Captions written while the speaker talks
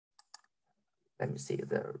let me see,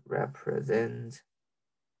 the represent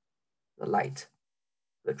the light,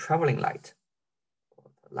 the traveling light, or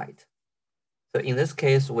the light. So in this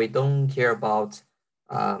case, we don't care about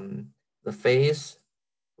the phase.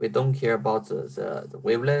 We don't care about the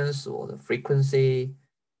wavelength or the frequency.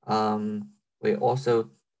 We also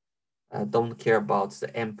don't care about the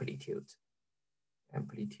amplitude.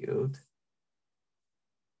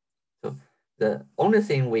 So the only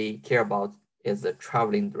thing we care about is the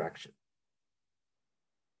traveling direction.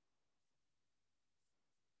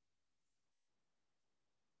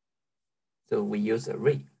 So we use a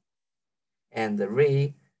ray. And the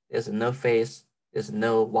ray, there's no phase, there's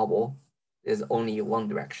no wobble, there's only one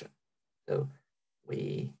direction. So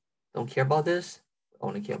we don't care about this, we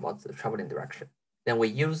only care about the traveling direction. Then we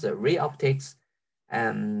use the ray optics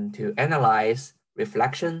to analyze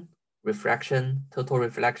reflection, refraction, total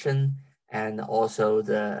reflection, and also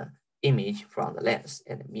the image from the lens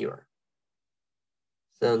and the mirror.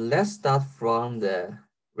 So let's start from the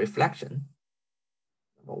reflection.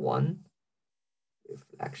 Number one,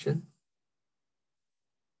 reflection.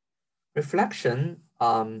 Reflection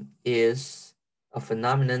is a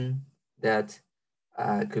phenomenon that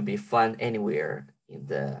could be found anywhere in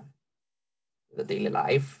the daily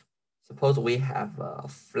life. Suppose we have a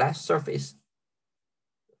flat surface.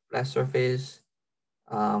 Flat surface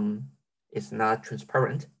is not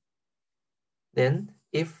transparent. Then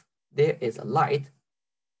if there is a light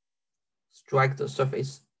strike the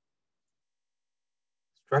surface,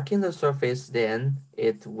 striking the surface, then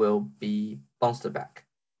it will be bounced back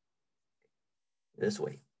this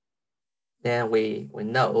way. Then we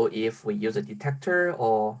know if we use a detector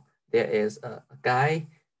or there is a guy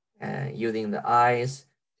using the eyes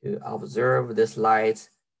to observe this light,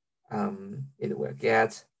 it will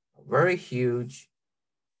get a very huge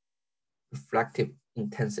reflective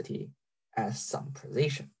intensity at some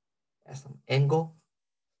position, at some angle.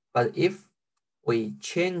 But if we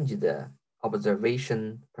change the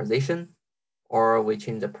observation position or we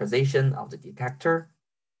change the position of the detector,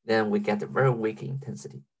 then we get a very weak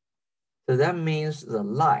intensity. So that means the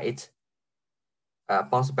light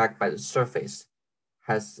bounced back by the surface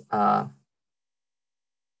has a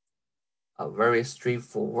very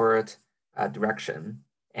straightforward direction,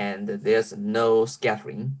 and there's no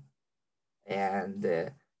scattering, and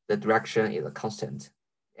the direction is a constant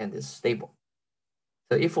and is stable.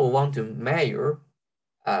 So if we want to measure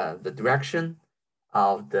the direction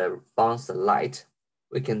of the bounced light,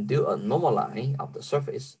 we can do a normal line of the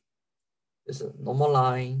surface. This is a normal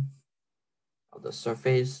line of the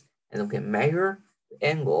surface, and we can measure the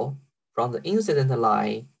angle from the incident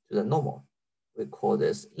line to the normal. We call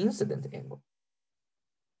this incident angle.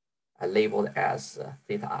 I labeled as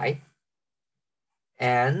theta I.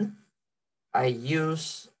 And I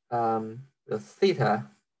use the theta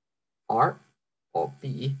R or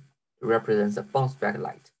B to represent the bounce back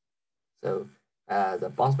light. So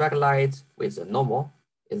the bounce back light with the normal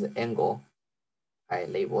is the angle I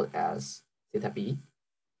labeled as theta B.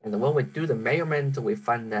 And when we do the measurement, we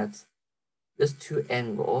find that these two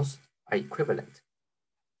angles are equivalent.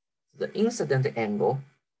 The incident angle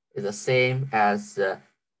is the same as the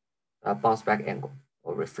bounce back angle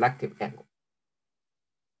or reflective angle.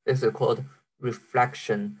 This is called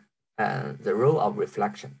reflection, the role of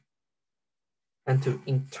reflection. And to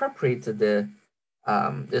interpret the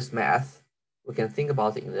this math, we can think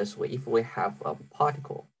about it in this way. If we have a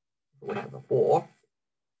particle, we have a ball,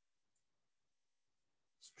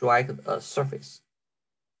 strike a surface.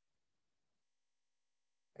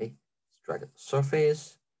 Okay, strike a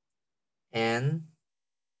surface, and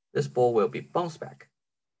this ball will be bounced back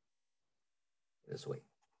this way.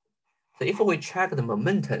 So if we check the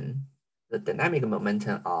momentum, the dynamic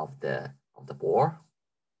momentum of the ball,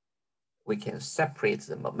 we can separate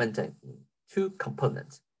the momentum in two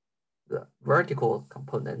components: the vertical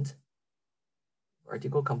component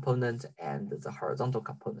and the horizontal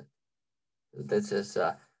component. This is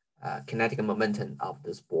kinetic momentum of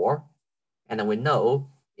this ball, and we know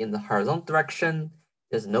in the horizontal direction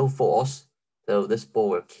there's no force, so this ball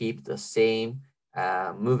will keep the same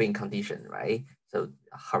moving condition, right? So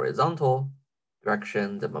horizontal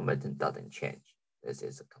direction, the momentum doesn't change. This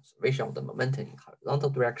is a conservation of the momentum in horizontal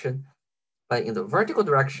direction. But in the vertical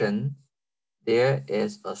direction, there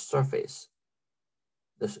is a surface.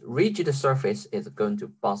 This rigid surface is going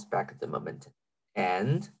to bounce back the momentum.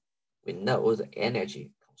 And we know the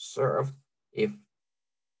energy conserved if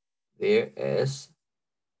there is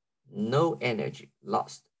no energy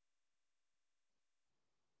lost.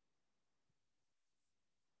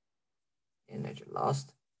 Energy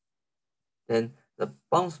lost, then the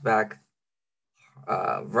bounce back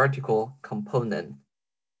vertical component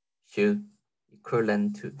should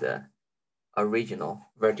equivalent to the original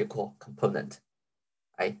vertical component,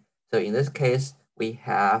 right? So in this case, we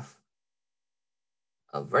have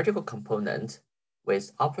a vertical component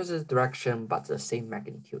with opposite direction but the same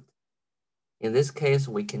magnitude. In this case,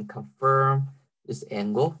 we can confirm this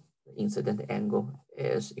angle, the incident angle,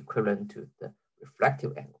 is equivalent to the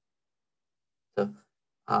reflective angle. So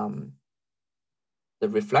the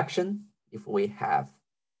reflection, if we have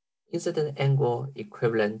incident angle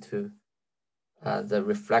equivalent to the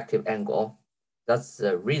reflective angle, that's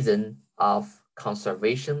the reason of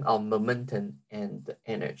conservation of momentum and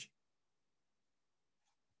energy.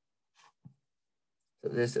 So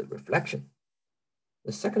this is reflection.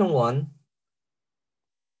 The second one,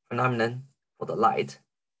 phenomenon for the light,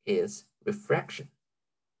 is refraction.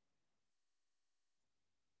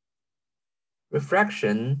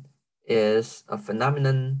 Refraction is a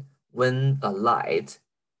phenomenon when a light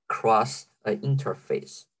crosses an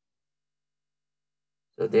interface.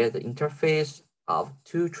 So there's the interface of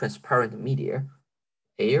two transparent media,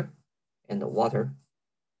 air and water.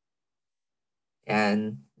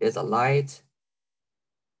 And there's a light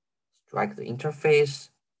strike the interface.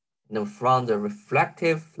 And from the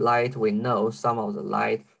reflective light, we know some of the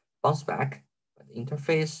light bounce back at the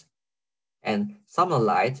interface, and some of the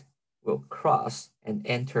light will cross and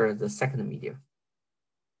enter the second media.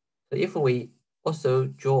 So if we also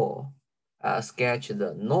sketch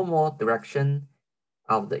the normal direction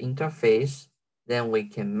of the interface, then we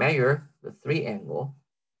can measure the three angles.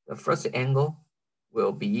 The first angle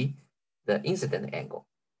will be the incident angle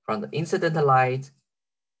from the incident light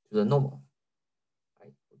to the normal,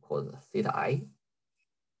 right? We call it theta I.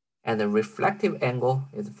 And the reflective angle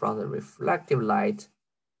is from the reflective light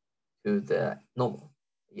to the normal,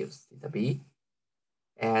 use theta B.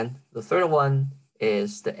 And the third one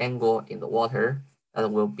is the angle in the water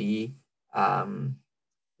that will be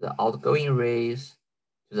the outgoing rays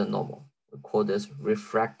to the normal. We call this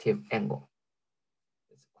refractive angle.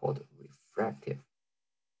 It's called refractive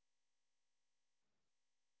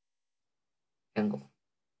angle.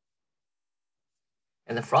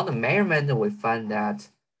 And from the measurement, we find that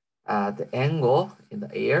the angle in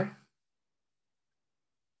the air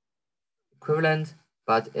equivalent,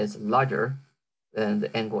 but it's larger than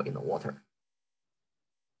the angle in the water.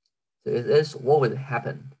 So it is what would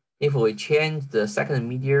happen if we change the second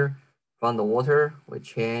media from the water. We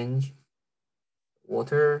change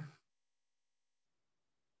water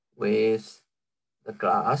with the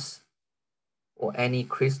glass or any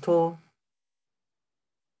crystal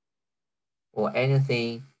or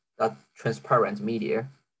anything that transparent media.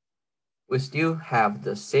 We still have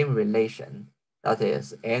the same relation. That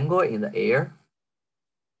is, angle in the air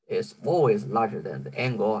is always larger than the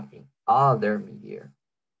angle in other media,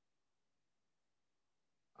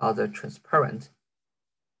 other transparent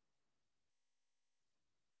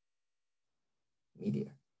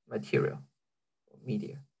material.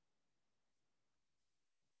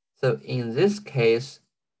 So in this case,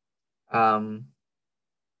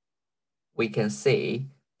 we can see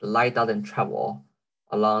the light doesn't travel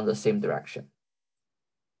along the same direction.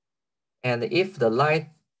 And if the light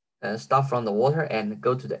start from the water and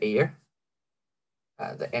go to the air,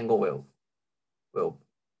 the angle will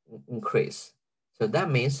increase. So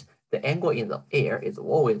that means the angle in the air is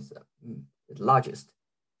always the largest.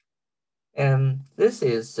 And this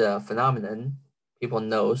is a phenomenon people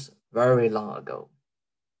knows very long ago,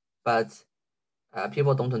 but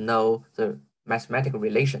people don't know the mathematical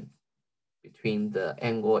relation between the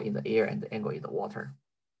angle in the air and the angle in the water.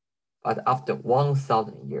 But after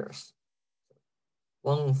 1,000 years,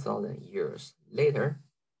 1,000 years later,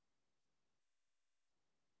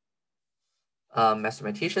 a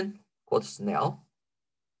mathematician called Snell,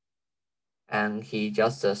 and he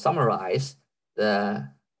just summarized the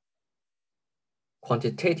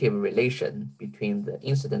quantitative relation between the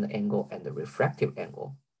incident angle and the refractive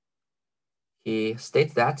angle. He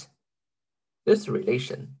states that this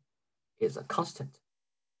relation is a constant.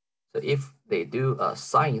 So if they do a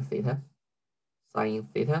sine theta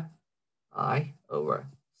I over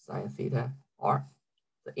sine theta r,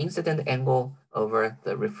 the incident angle over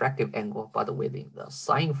the refractive angle, but within the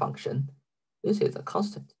sine function, this is a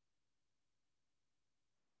constant.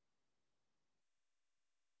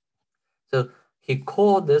 So he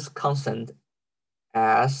called this constant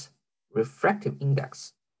as refractive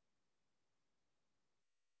index.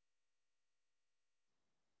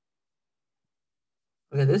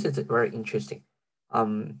 Okay, this is very interesting.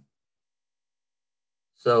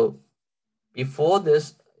 So before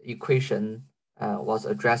this equation was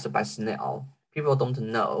addressed by Snell, people don't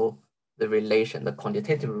know the relation, the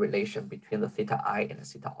quantitative relation between the theta I and the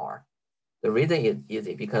theta r. The reason is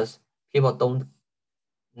easy because people don't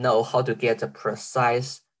know how to get a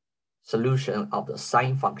precise solution of the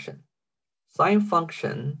sine function. Sine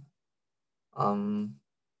function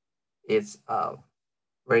is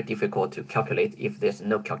very difficult to calculate if there's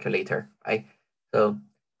no calculator, right? So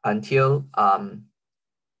until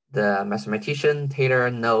the mathematician Taylor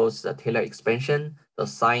knows the Taylor expansion, the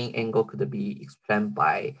sine angle could be explained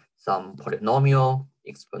by some polynomial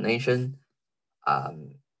explanation,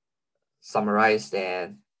 summarized,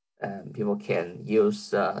 and people can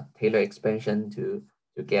use Taylor expansion to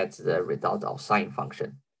get the result of sine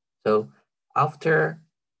function. So after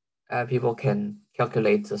people can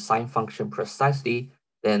calculate the sine function precisely,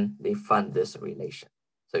 then they find this relation.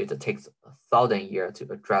 So it takes 1,000 years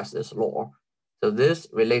to address this law. So this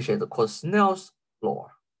relation is called Snell's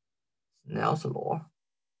law. Snell's law.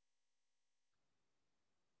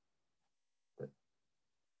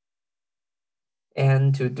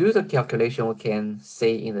 And to do the calculation, we can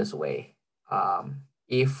say in this way.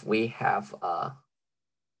 If we have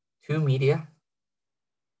two media,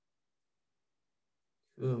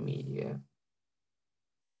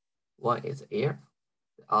 one is air,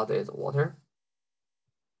 the other is water,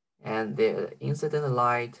 and there is incident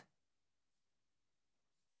light,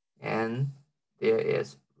 and there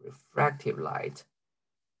is refractive light.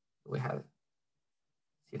 We have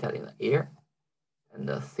theta in the air and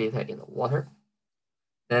the theta in the water.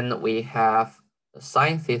 Then we have the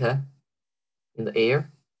sine theta in the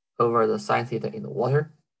air over the sine theta in the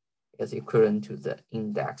water is equivalent to the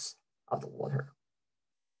index of the water.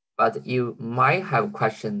 But you might have a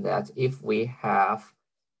question that if we have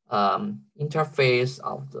interface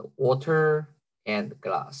of the water and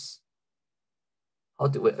glass, how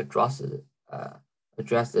do we address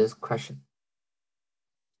this question?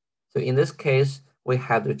 So in this case, we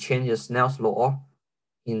have to change the Snell's law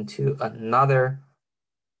into another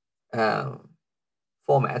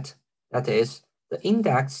format. That is, the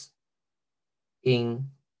index in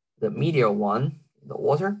the media one, in the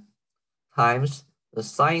water, times the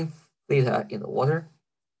sine theta in the water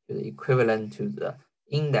is equivalent to the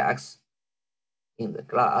index in the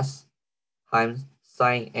glass times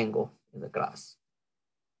sine angle in the glass.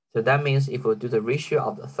 So that means if we do the ratio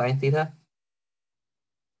of the sine theta,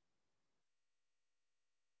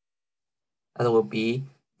 that will be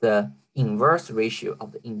the inverse ratio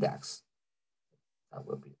of the index. That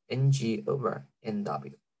will be Ng over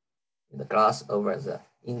Nw in the glass over the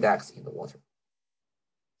index in the water.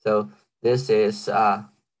 So this is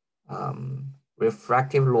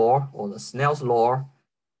refractive law, or the Snell's law,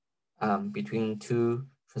 between two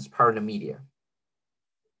transparent media.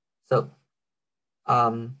 So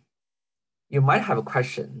you might have a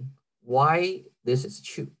question, why this is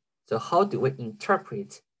true? So how do we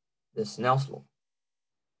interpret the Snell's law?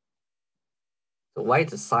 So why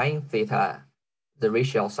is the sine theta, the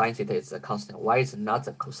ratio of sine theta is a constant? Why is it not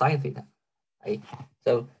the cosine theta? Right?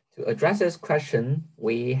 So to address this question,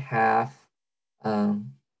 we have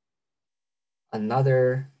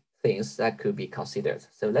another things that could be considered.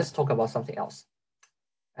 So let's talk about something else.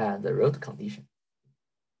 The road condition.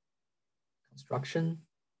 Construction.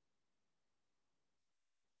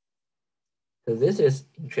 So this is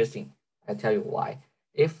interesting. I tell you why.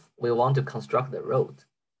 If we want to construct the road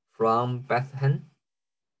from Bethlehem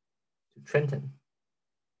to Trenton,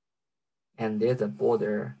 and there's the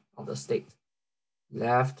border of the state.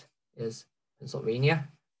 Left is Pennsylvania,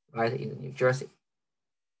 right is New Jersey.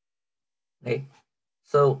 Okay,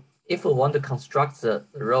 so if we want to construct the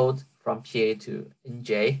road from PA to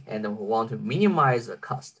NJ, and we want to minimize the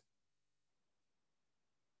cost.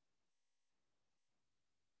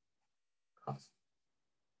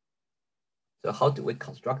 So how do we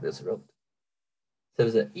construct this road? So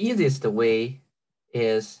the easiest way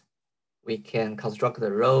is we can construct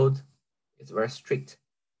the road. It's very strict.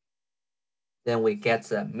 Then we get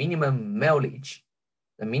the minimum mileage.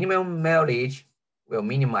 The minimum mileage will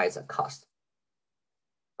minimize the cost.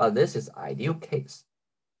 But this is ideal case.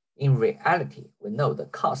 In reality, we know the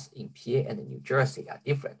costs in PA and New Jersey are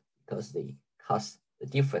different because they cost the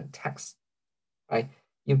different tax, right?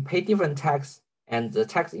 You pay different tax, and the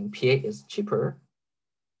tax in PA is cheaper,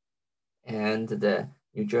 and the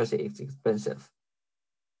New Jersey is expensive.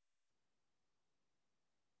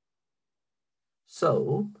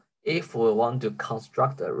 So if we want to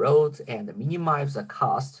construct a road and minimize the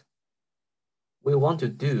cost, we want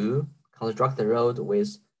to construct the road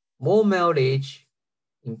with more mileage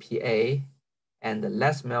in PA and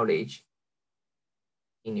less mileage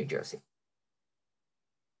in New Jersey,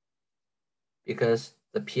 because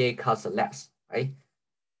the PA costs less, right?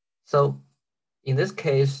 So in this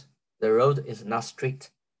case, the road is not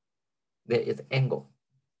straight. There is angle,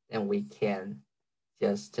 and we can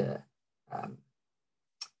just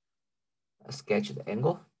sketch the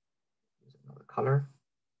angle. Use another color.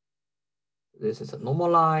 This is a normal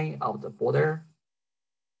line of the border,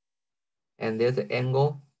 and there's the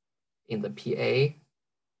angle in the PA.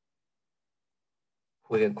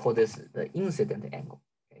 We can call this the incident angle.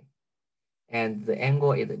 Okay, and the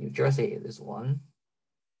angle in the New Jersey is this one.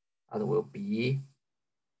 That will be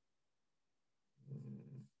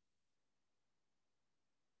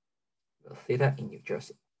the theta in New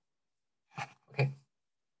Jersey. Okay,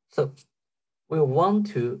 so we want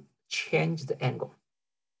to change the angle.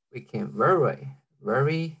 We can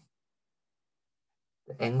vary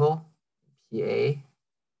the angle PA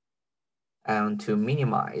and to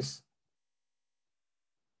minimize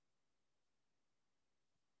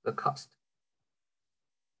the cost.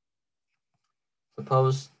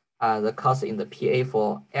 Suppose the cost in the PA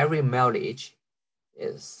for every mileage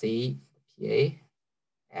is C PA,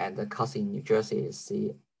 and the cost in New Jersey is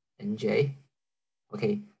C NJ.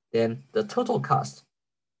 Okay, then the total cost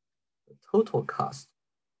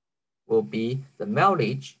will be the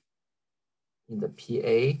mileage in the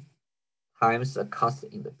PA times the cost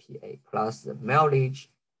in the PA plus the mileage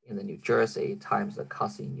in the New Jersey times the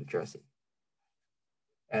cost in New Jersey.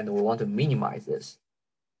 And we want to minimize this.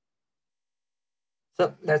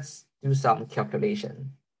 So let's do some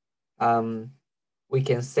calculation. We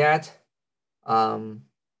can set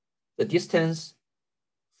the distance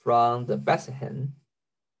from the Bethlehem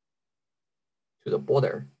to the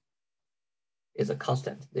border is a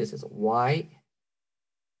constant. This is y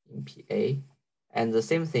in PA. And the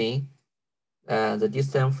same thing, the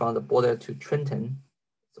distance from the border to Trenton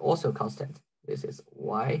is also constant. This is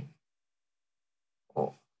y,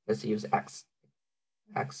 or let's use x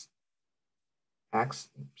in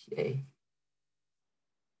PA.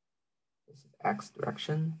 This is x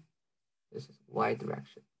direction. This is y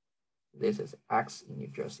direction. This is x in New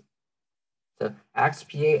Jersey. So x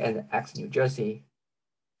PA and x New Jersey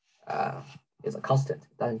is a constant.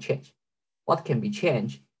 It doesn't change. What can be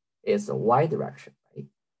changed is the y direction. Right?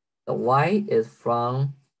 The y is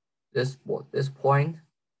from this point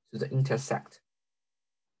to the intersect.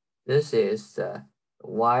 This is the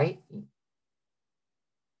y,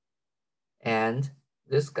 and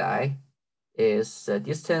this guy is the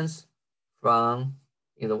distance from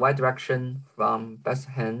in the y direction from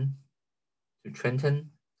Bethlehem to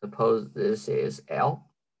Trenton. Suppose this is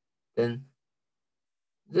L, then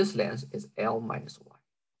this length is L minus y.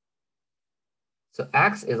 So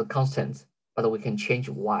x is a constant, but we can change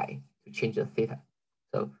y to change the theta.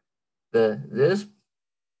 So this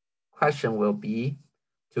question will be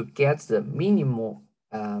to get the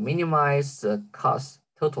minimize the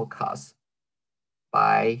total cost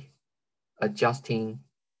by adjusting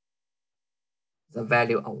the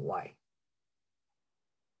value of y.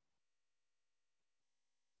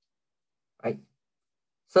 Right?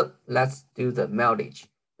 So let's do the mileage.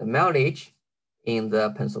 The mileage in the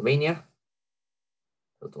Pennsylvania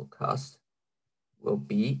total cost will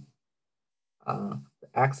be the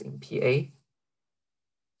x in PA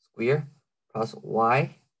square plus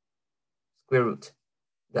y square root.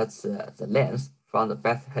 That's the length from the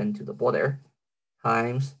Bethlehem to the border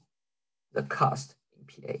times the cost in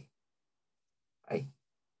PA, right?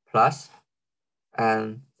 Plus,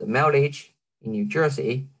 and the mileage in New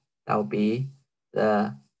Jersey, that will be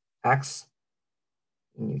the x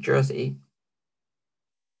in New Jersey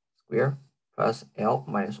square plus L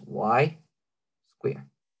minus y square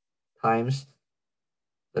times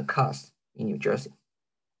the cost in New Jersey.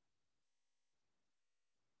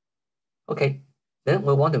 Okay, then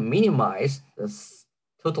we want to minimize the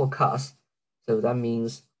total cost. So that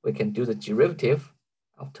means we can do the derivative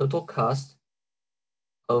of total cost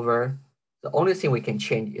over, the only thing we can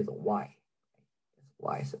change is y.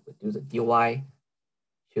 Y, so we do the dy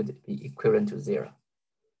should be equivalent to 0.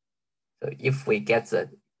 So if we get the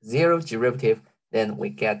 0 derivative, then we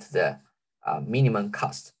get the minimum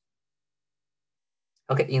cost.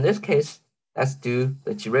 Okay, in this case, let's do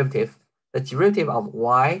the derivative. The derivative of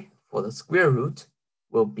y for the square root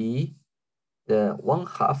will be the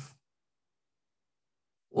 1/2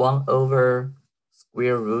 1 over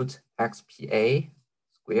square root xpa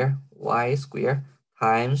square y square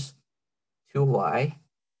times 2y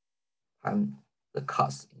times the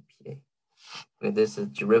cost in PA. Okay, this is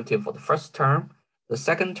derivative for the first term. The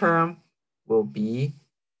second term will be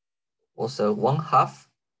also 1/2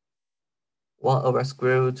 1 over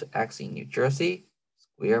square root x in New Jersey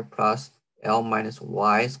square plus L minus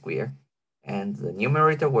y square, and the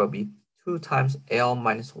numerator will be 2 times L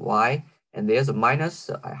minus y, and there's a minus,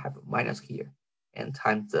 so I have a minus here, and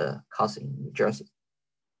times the cost in New Jersey.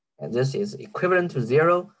 And this is equivalent to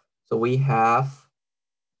 0, so we have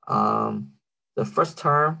the first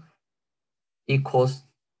term equals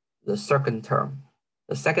the second term.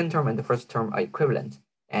 The second term and the first term are equivalent,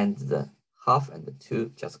 and the half and the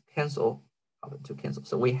 2 just cancel, half and 2 cancel.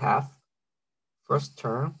 So we have first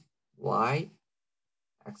term y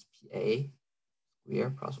xpa square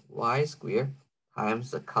plus y square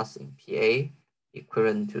times the cos in PA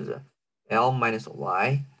equivalent to the L minus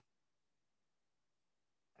y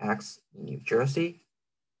x in New Jersey,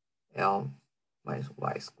 L minus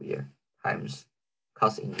y square times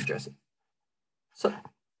cos in New Jersey. So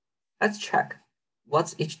let's check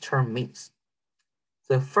what each term means.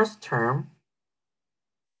 The first term,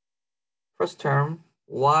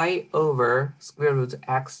 y over square root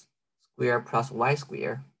x square plus y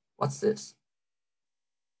square. What's this?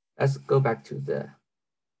 Let's go back to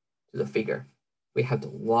the figure. We have the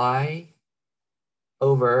y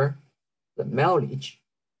over the mileage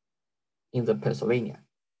in the Pennsylvania.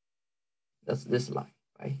 That's this line,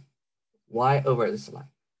 right? Y over this line.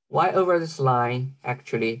 Y over this line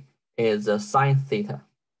actually is the sine theta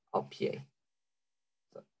of PA.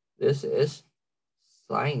 So this is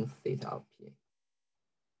sine theta of PA.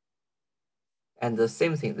 And the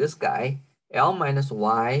same thing, this guy, L minus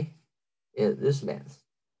y is this length.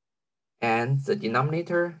 And the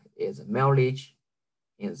denominator is mileage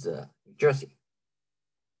in the New Jersey.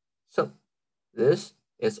 So this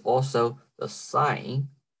is also the sine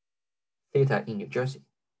theta in New Jersey.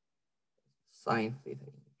 Sine theta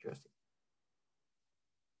in New Jersey.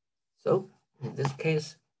 So in this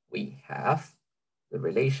case, we have the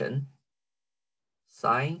relation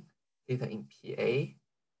sine theta in PA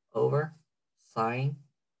over sine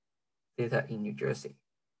theta in New Jersey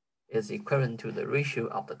is equivalent to the ratio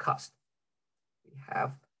of the cost. We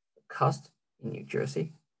have the cost in New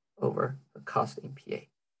Jersey over the cost in PA.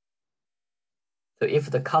 So if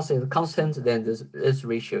the cost is constant, then this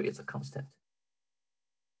ratio is a constant.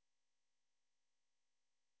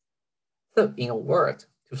 So in a word,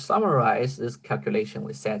 to summarize this calculation,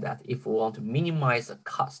 we said that if we want to minimize the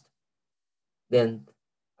cost, then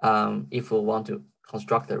if we want to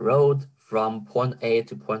construct a road from point A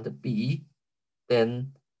to point B,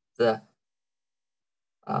 then the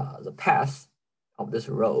path of this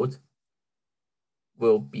road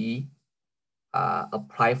will be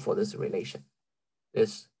applied for this relation.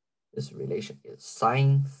 This relation is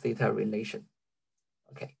sine theta relation.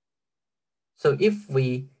 Okay. So if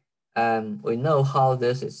we know how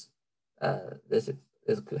this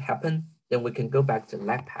could happen, then we can go back to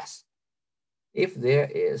light path. If there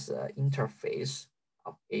is an interface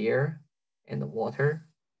of air and water,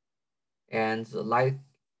 and the light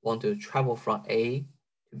want to travel from A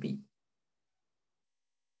to B,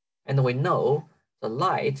 and we know the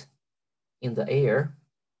light in the air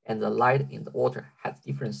and the light in the water has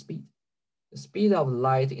different speed. The speed of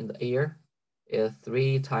light in the air is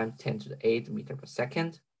 3 times 10 to the 8 meter per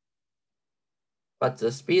second, but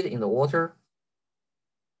the speed in the water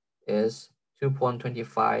is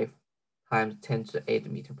 2.25 times 10 to the 8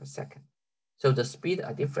 meter per second. So the speed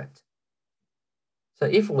are different. So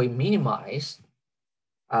if we minimize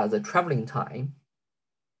the traveling time,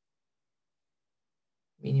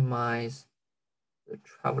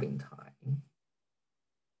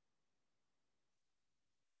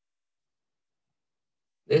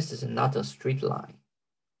 this is not a straight line.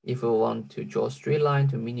 If we want to draw a straight line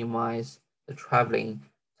to minimize the traveling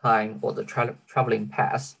time or the traveling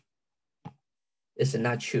path, this is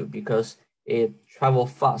not true because it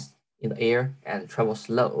travels fast in the air and travels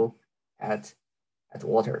slow at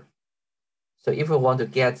water. So if we want to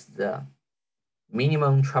get the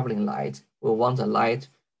minimum traveling light, we want the light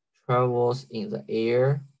travels in the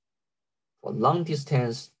air for long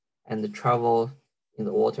distance and travel in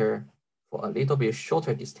the water for a little bit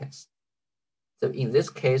shorter distance. So in this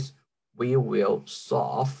case, we will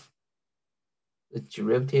solve the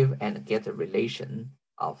derivative and get the relation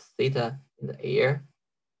of theta in the air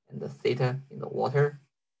and the theta in the water,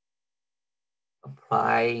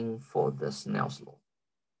 applying for the Snell's law.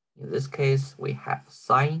 In this case, we have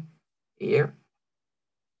sine air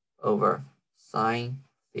over sine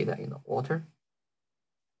theta in the water.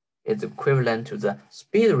 It's equivalent to the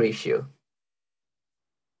speed ratio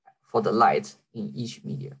for the light in each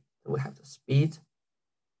medium. So we have the speed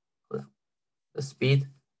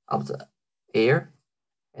of the air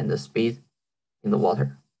and the speed in the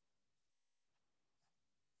water.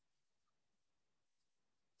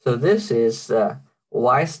 So this is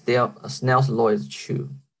why Snell's law is true,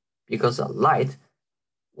 because the light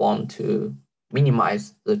want to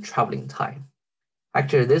minimize the traveling time.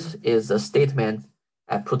 Actually, this is a statement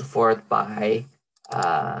put forward by,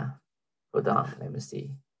 hold on, let me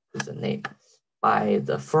see who's the name, by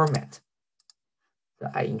the Fermat. So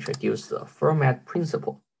I introduced the format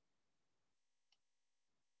principle.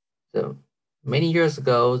 So many years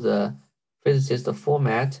ago, the physicist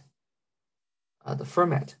format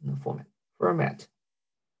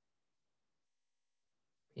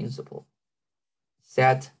principle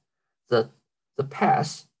said the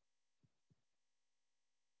path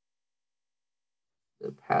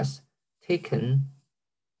taken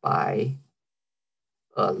by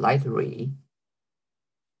a light ray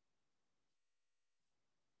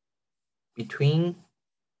between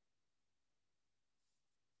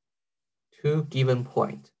two given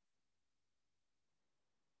points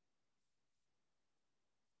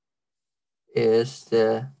is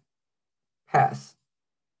the path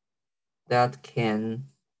that can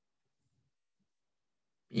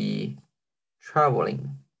be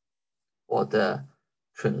traveling or the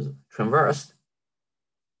traversed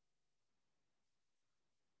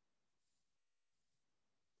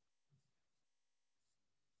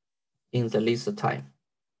in the least time.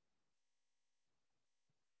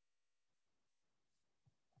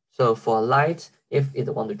 So for light, if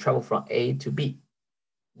it want to travel from A to B,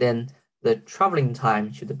 then the traveling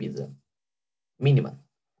time should be the minimum.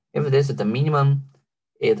 If this is the minimum,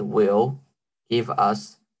 it will give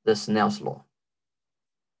us the Snell's law.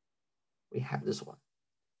 We have this one.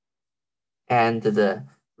 And the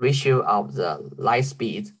ratio of the light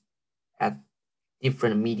speed at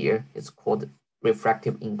different media is called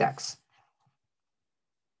refractive index.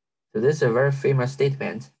 So this is a very famous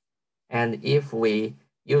statement. And if we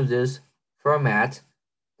use this format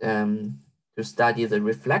to study the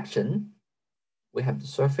reflection, we have the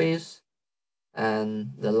surface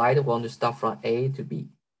and the light want to start from A to B,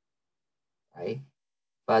 right?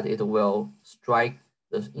 But it will strike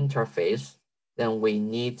the interface. Then we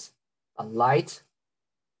need a light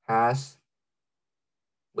path.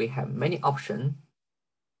 We have many options,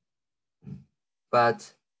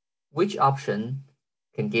 but which option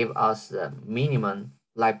can give us the minimum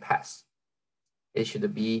light path? It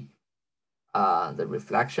should be the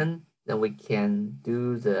reflection. Then we can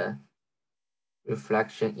do the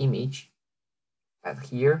reflection image at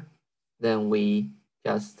here. Then we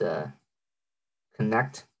just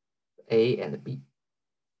connect A and B.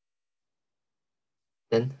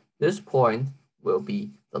 Then this point will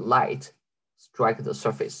be the light strike the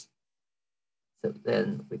surface. So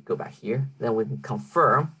then we go back here. Then we can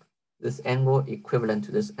confirm this angle equivalent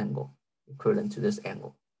to this angle, equivalent to this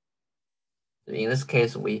angle. So in this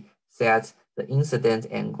case, we set the incident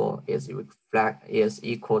angle is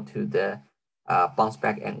equal to the bounce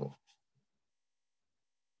back angle.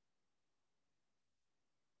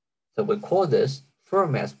 So we call this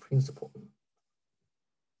Fermat's principle.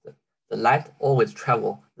 The light always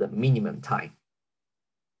travel the minimum time.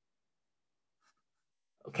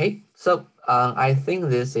 Okay, so I think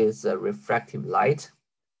this is a refractive light.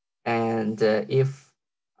 And if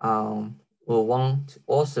we want to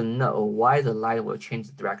also know why the light will change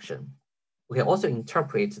the direction, we can also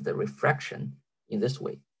interpret the refraction in this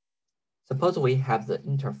way. Suppose we have the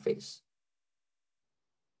interface.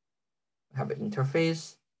 We have an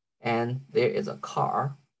interface, and there is a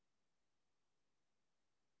car.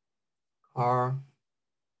 Car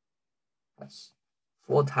has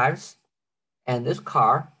 4 tires, and this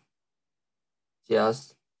car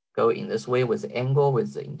just go in this way with the angle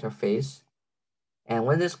with the interface. And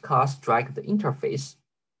when this car strikes the interface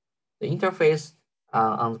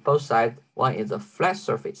on both sides, one is a flat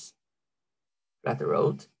surface, flat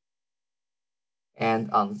road, and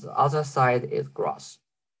on the other side is grass,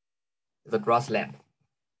 the grassland.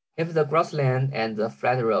 If the grassland and the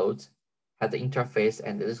flat road have the interface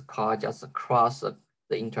and this car just cross the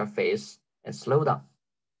interface and slow down,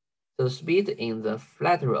 so the speed in the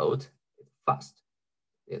flat road is fast.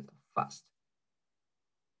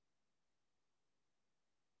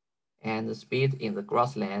 And the speed in the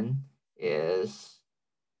grassland is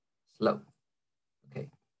slow. Okay,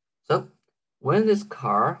 so when this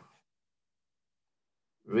car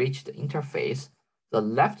reach the interface, the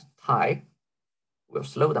left tire will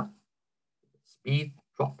slow down, speed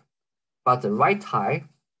drop, but the right tire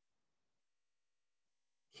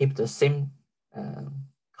keep the same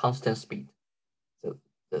constant speed. So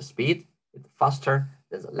the speed is faster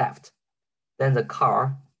than the left. Then the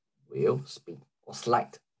car will spin or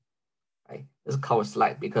slide. Right? This car will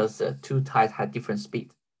slide because the 2 tires have different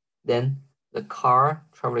speed. Then the car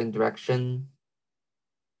traveling direction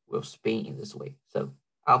will spin in this way. So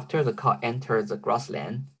after the car enters the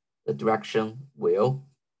grassland, the direction will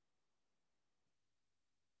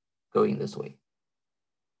go in this way.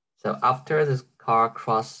 So after this car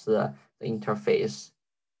crosses the interface,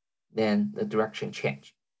 then the direction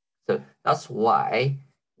change. So that's why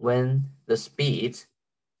when the speed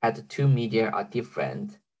at the two media are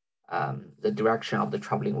different, the direction of the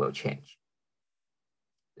traveling will change.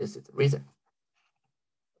 This is the reason.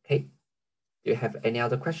 Okay, do you have any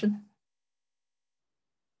other question?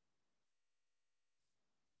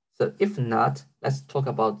 So if not, let's talk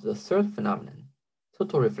about the third phenomenon,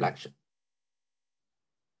 total reflection.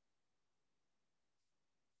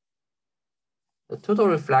 The total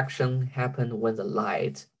reflection happens when the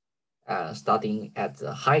light starting at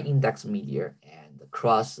the high index media and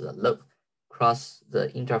cross the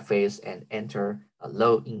interface and enter a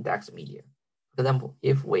low index media. For example,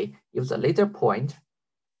 if we use the laser point,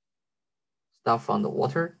 start from the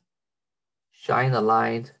water, shine the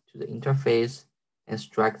light to the interface and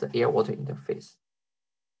strike the air-water interface.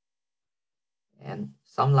 And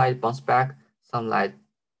some light bounce back, some light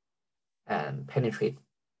penetrate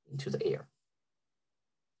into the air.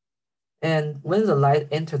 And when the light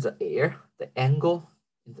enters the air, the angle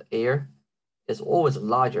in the air is always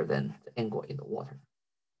larger than the angle in the water.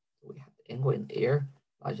 So we have the angle in the air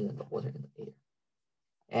larger than the water in the air.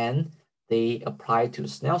 And they apply to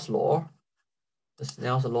Snell's law. The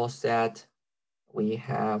Snell's law said we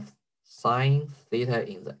have sine theta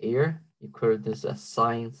in the air equal to the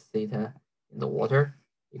sine theta in the water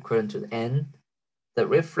equivalent to the n. The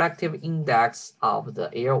reflective index of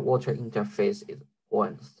the air-water interface is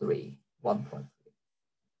 1.3.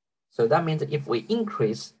 So that means if we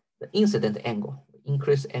increase the incident angle,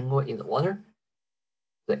 increase angle in the water,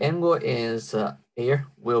 the angle in air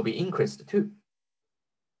will be increased too.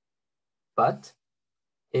 But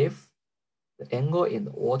if the angle in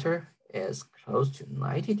the water is close to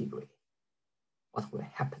 90 degrees, what will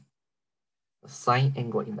happen? The sine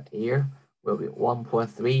angle in the air will be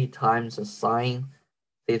 1.3 times the sine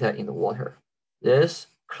theta in the water. This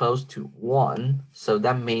close to 1, so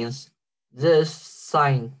that means this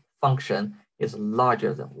sine function is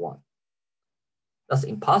larger than 1. That's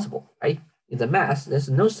impossible, right? In the math, there's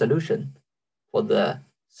no solution for the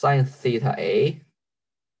sine theta A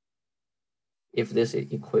if this is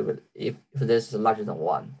equivalent, if this is larger than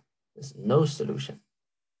 1. There's no solution.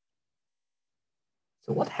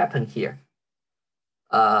 So what happened here?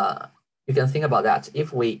 You can think about that.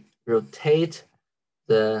 If we rotate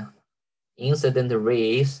the incident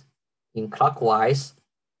rays in clockwise,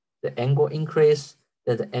 the angle increase,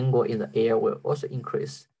 then the angle in the air will also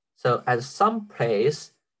increase. So at some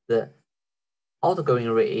place, the outgoing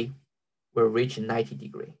ray will reach 90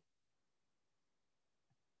 degrees.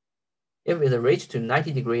 If it reaches to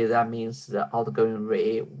 90 degrees, that means the outgoing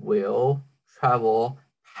ray will travel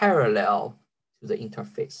parallel to the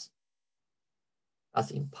interface.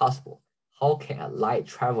 That's impossible. How can a light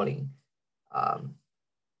traveling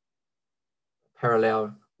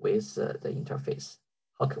parallel with the interface?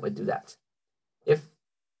 How can we do that? If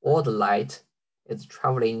all the light is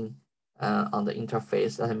traveling on the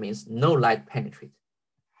interface, that means no light penetrates.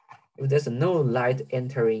 If there's no light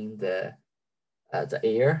entering the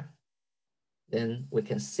air, then we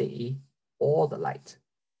can see all the light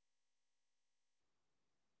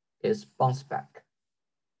is bounced back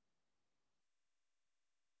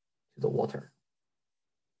to the water.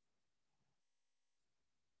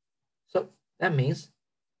 So that means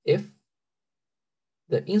if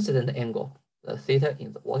the incident angle, the theta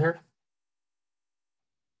in the water,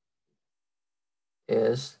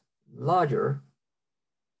 is larger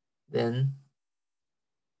than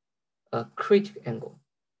a critical angle,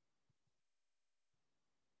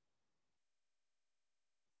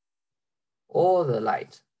 all the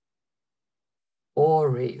light, all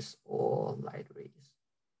rays, all light rays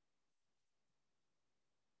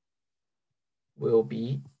will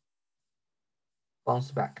be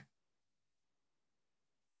bounced back.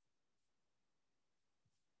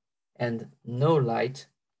 And no light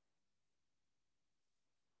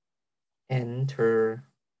enter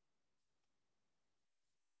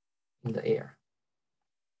in the air.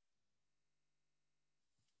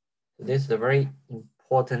 So this is a very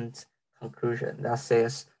important conclusion that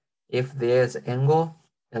says if there's an angle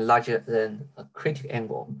larger than a critical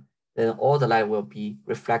angle, then all the light will be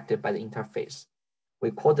reflected by the interface.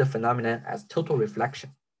 We call the phenomenon as total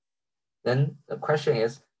reflection. Then the question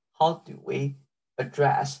is, how do we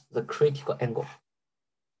address the critical angle?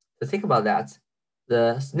 To think about that,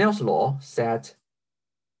 the Snell's law said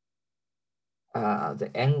the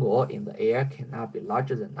angle in the air cannot be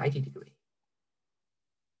larger than 90 degrees.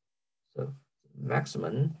 So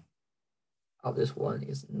maximum of this one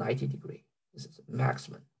is 90 degrees. This is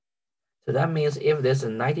maximum. So that means if there's a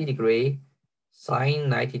 90 degree, sine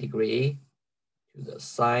 90 degree to the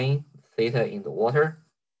sine theta in the water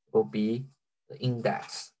will be the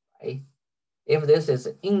index, right? If this is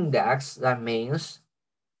index, that means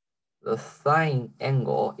the sine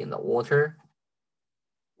angle in the water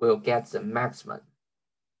will get the maximum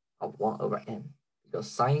of 1 over n, because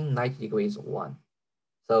sine 90 degrees is 1.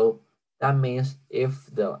 So that means if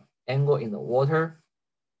the angle in the water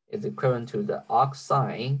is equivalent to the arc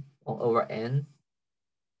sine 1 over n,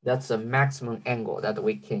 that's the maximum angle that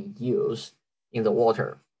we can use in the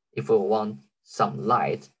water if we want some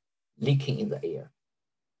light leaking in the air.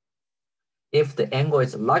 If the angle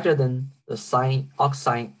is larger than the sine arc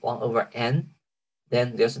sine 1 over n,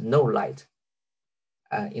 then there's no light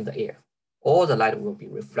in the air. All the light will be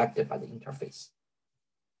reflected by the interface.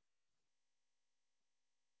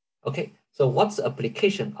 Okay, so what's the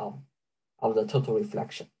application of the total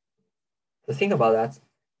reflection? To think about that,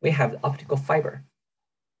 we have the optical fiber.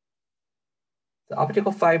 The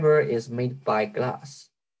optical fiber is made by glass.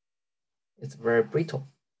 It's very brittle,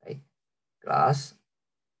 right? Glass.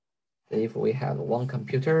 If we have one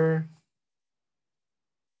computer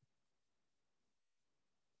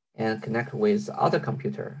and connect with the other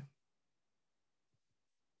computer,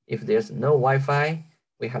 if there's no Wi-Fi,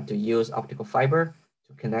 we have to use optical fiber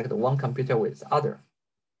to connect one computer with the other.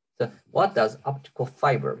 So what does optical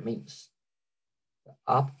fiber means? The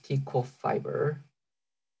optical fiber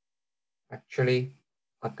actually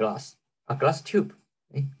a glass tube,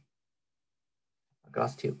 okay? A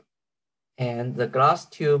glass tube. And the glass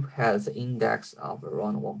tube has an index of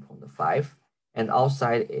around 1.5, and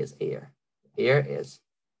outside is air. Air is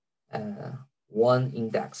 1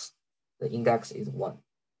 index. The index is 1.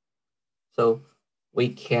 So we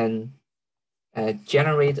can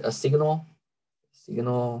generate a signal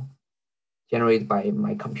generated by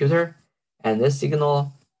my computer, and this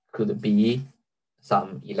signal could be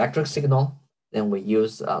some electric signal. Then we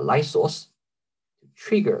use a light source to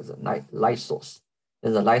trigger the light source.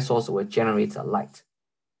 Then the light source will generate a light.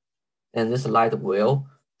 And this light will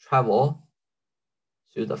travel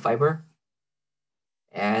through the fiber,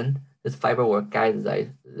 and this fiber will guide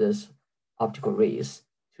this optical rays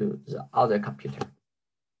to the other computer.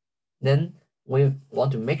 Then we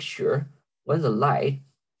want to make sure when the light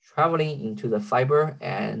traveling into the fiber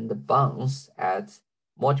and bounce at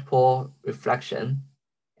multiple reflection,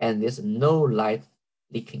 and there's no light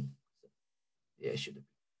leaking. There should be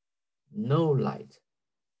no light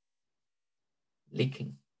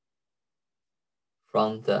leaking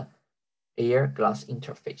from the air glass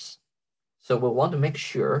interface. So we want to make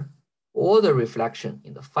sure all the reflection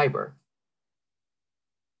in the fiber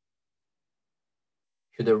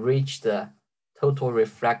should reach the total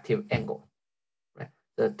refractive angle. Right?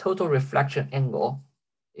 The total reflection angle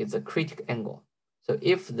is the critical angle. So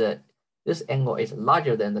if this angle is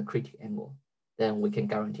larger than the critical angle, then we can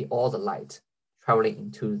guarantee all the light traveling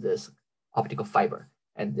into this optical fiber,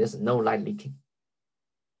 and there's no light leaking.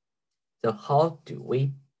 So how do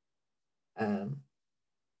we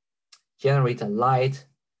generate a light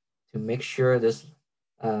to make sure this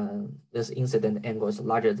incident angle is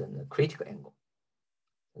larger than the critical angle?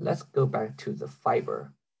 Let's go back to the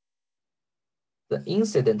fiber. The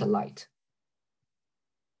incident light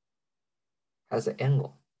has an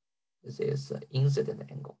angle. This is the incident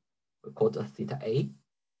angle. We call it theta A.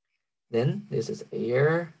 Then this is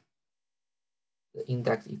air. The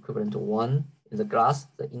index equivalent to 1. In the glass,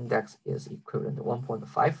 the index is equivalent to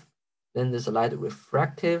 1.5. Then this light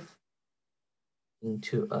refractive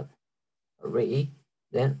into a ray,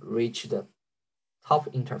 then reach the top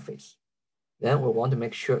interface. Then we want to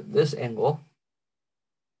make sure this angle,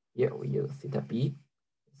 here we use theta B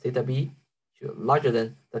should larger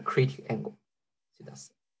than the critical angle.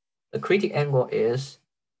 The critical angle is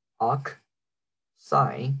arc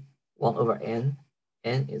sine 1 over n,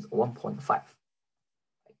 n is 1.5.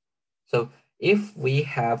 So if we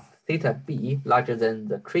have theta B larger than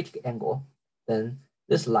the critical angle, then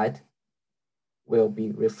this light will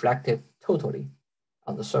be reflected totally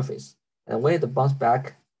on the surface. And when it bounces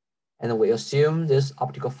back, and we assume this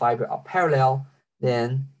optical fiber are parallel,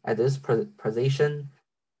 then at this position,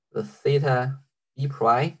 the theta B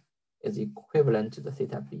prime is equivalent to the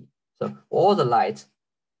theta B. So all the light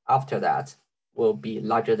after that will be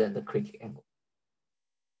larger than the critical angle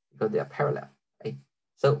because they are parallel, right?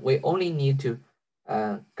 So we only need to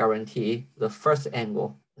guarantee the first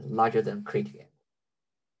angle is larger than critical angle.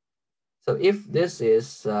 So if this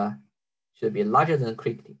is should be larger than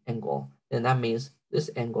critical angle, then that means this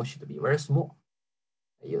angle should be very small.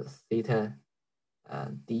 I use theta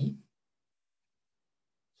D.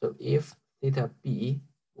 So if theta B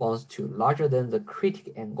wants to larger than the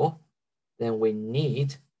critical angle, then we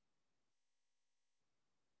need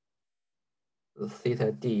the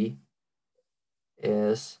theta D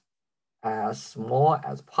is as small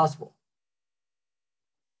as possible.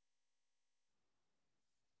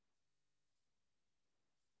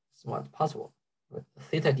 small as possible. But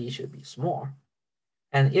theta d should be small.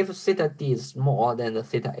 And if theta d is small, then the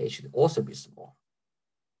theta a should also be small.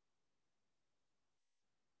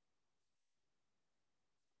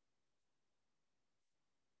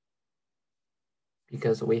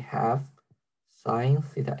 Because we have sine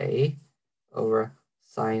theta a over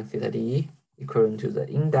sine theta d equivalent to the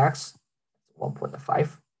index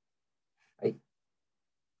 1.5, right?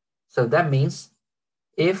 So that means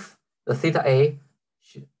if the theta a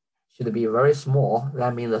should be very small,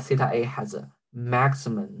 that means the theta a has a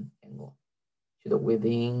maximum angle, should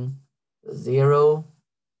within the 0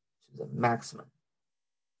 to the maximum.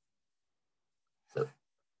 So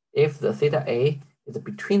if the theta a is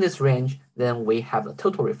between this range, then we have a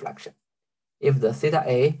total reflection. If the theta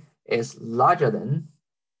a is larger than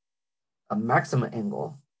a maximum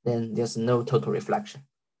angle, then there's no total reflection.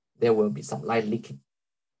 There will be some light leaking.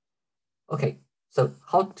 Okay, so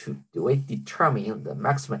how do we determine the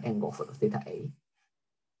maximum angle for the theta a?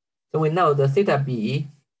 So we know the theta b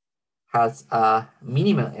has a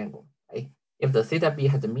minimum angle, right? If the theta b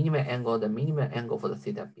has a minimum angle, the minimum angle for the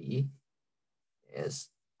theta b is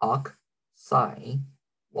arc sine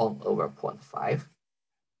 1 over 0.5.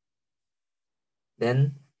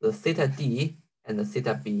 Then the theta d and the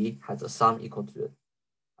theta b has a sum equal to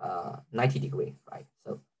 90 degree, right?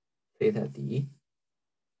 So theta d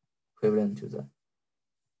equivalent to the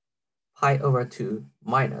pi over 2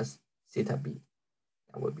 minus theta b.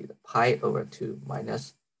 That would be the pi over 2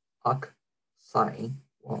 minus arc sine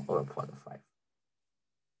 1 over 0.5.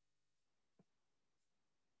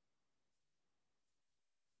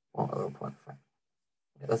 Over 0.5.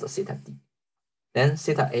 That's a theta d. Then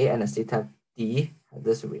theta a and theta d have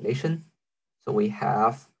this relation. So we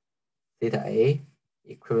have theta a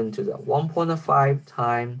equivalent to the 1.5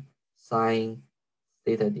 times sine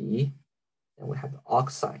theta d. Then we have the arc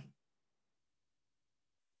sine.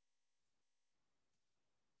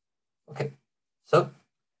 Okay, so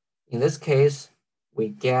in this case, we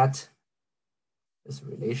get this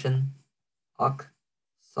relation arc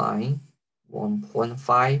sine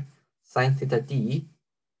 1.5 sine theta d.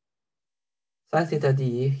 Sine theta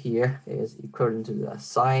d here is equivalent to the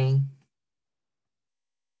sine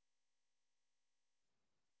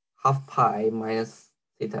half pi minus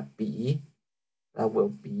theta b. That will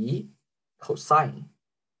be cosine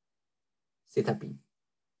theta b.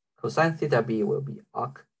 Cosine theta b will be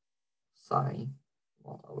arc sine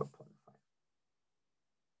 1 over 0.5.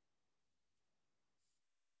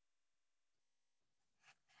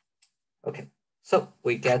 Okay, so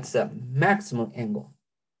we get the maximum angle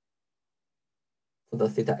for the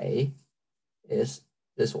theta a is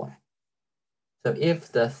this one. So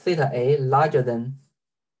if the theta a larger than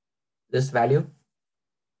this value,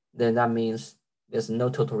 then that means there's no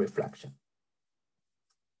total reflection.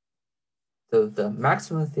 So the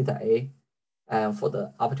maximum theta a, and for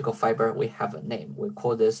the optical fiber, we have a name. We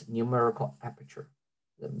call this numerical aperture.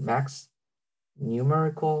 The max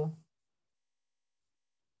numerical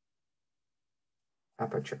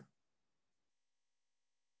aperture.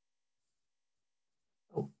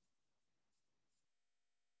 Oh,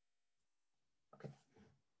 okay.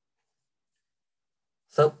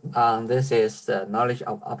 So this is the knowledge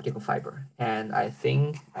of optical fiber, and I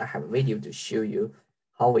think I have a video to show you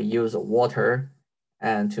how we use water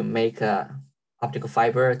and to make a optical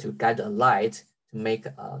fiber to guide the light to make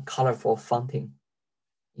a colorful fountain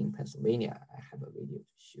in Pennsylvania. I have a video to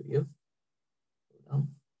show you. Hold on.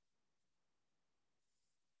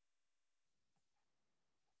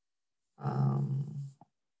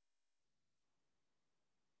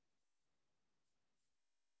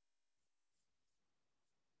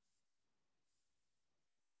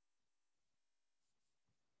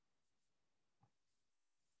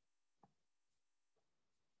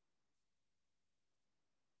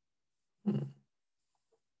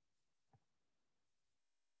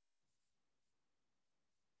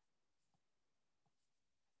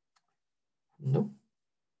 Nope.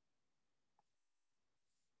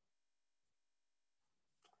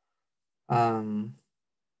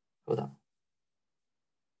 Hold on.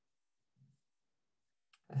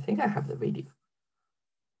 I think I have the video.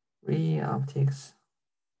 Optics.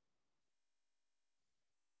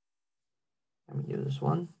 Let me use this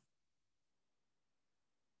one.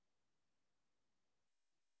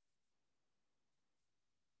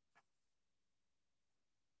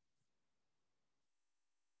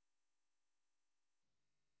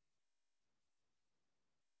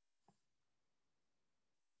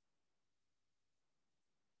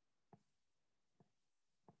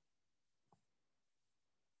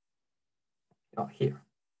 Oh, here.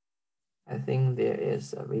 I think there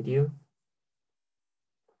is a video.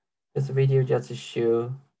 This video just to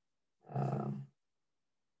show Um,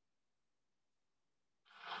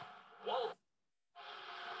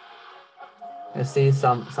 you see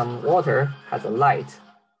some water has a light.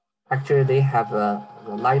 Actually, they have a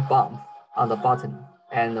light bulb on the bottom.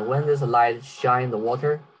 And when this light shine the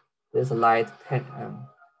water, this light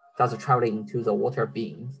does traveling into the water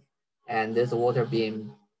beam. And this water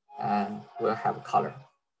beam will have color.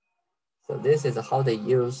 So this is how they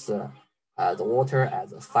use the water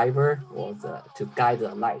as a fiber or to guide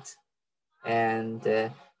the light. And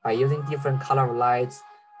by using different color of lights,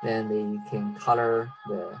 then they can color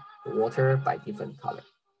the water by different color.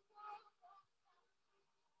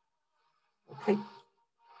 Okay.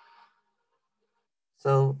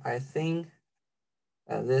 So I think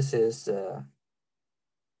this is the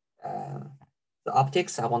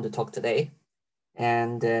optics I want to talk today.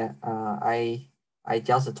 And I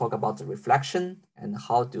just talk about the reflection and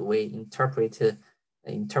how do we interpret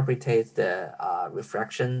the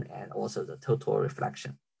refraction and also the total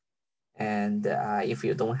reflection. And if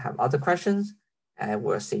you don't have other questions, I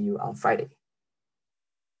will see you on Friday.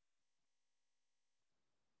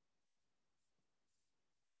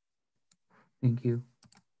 Thank you.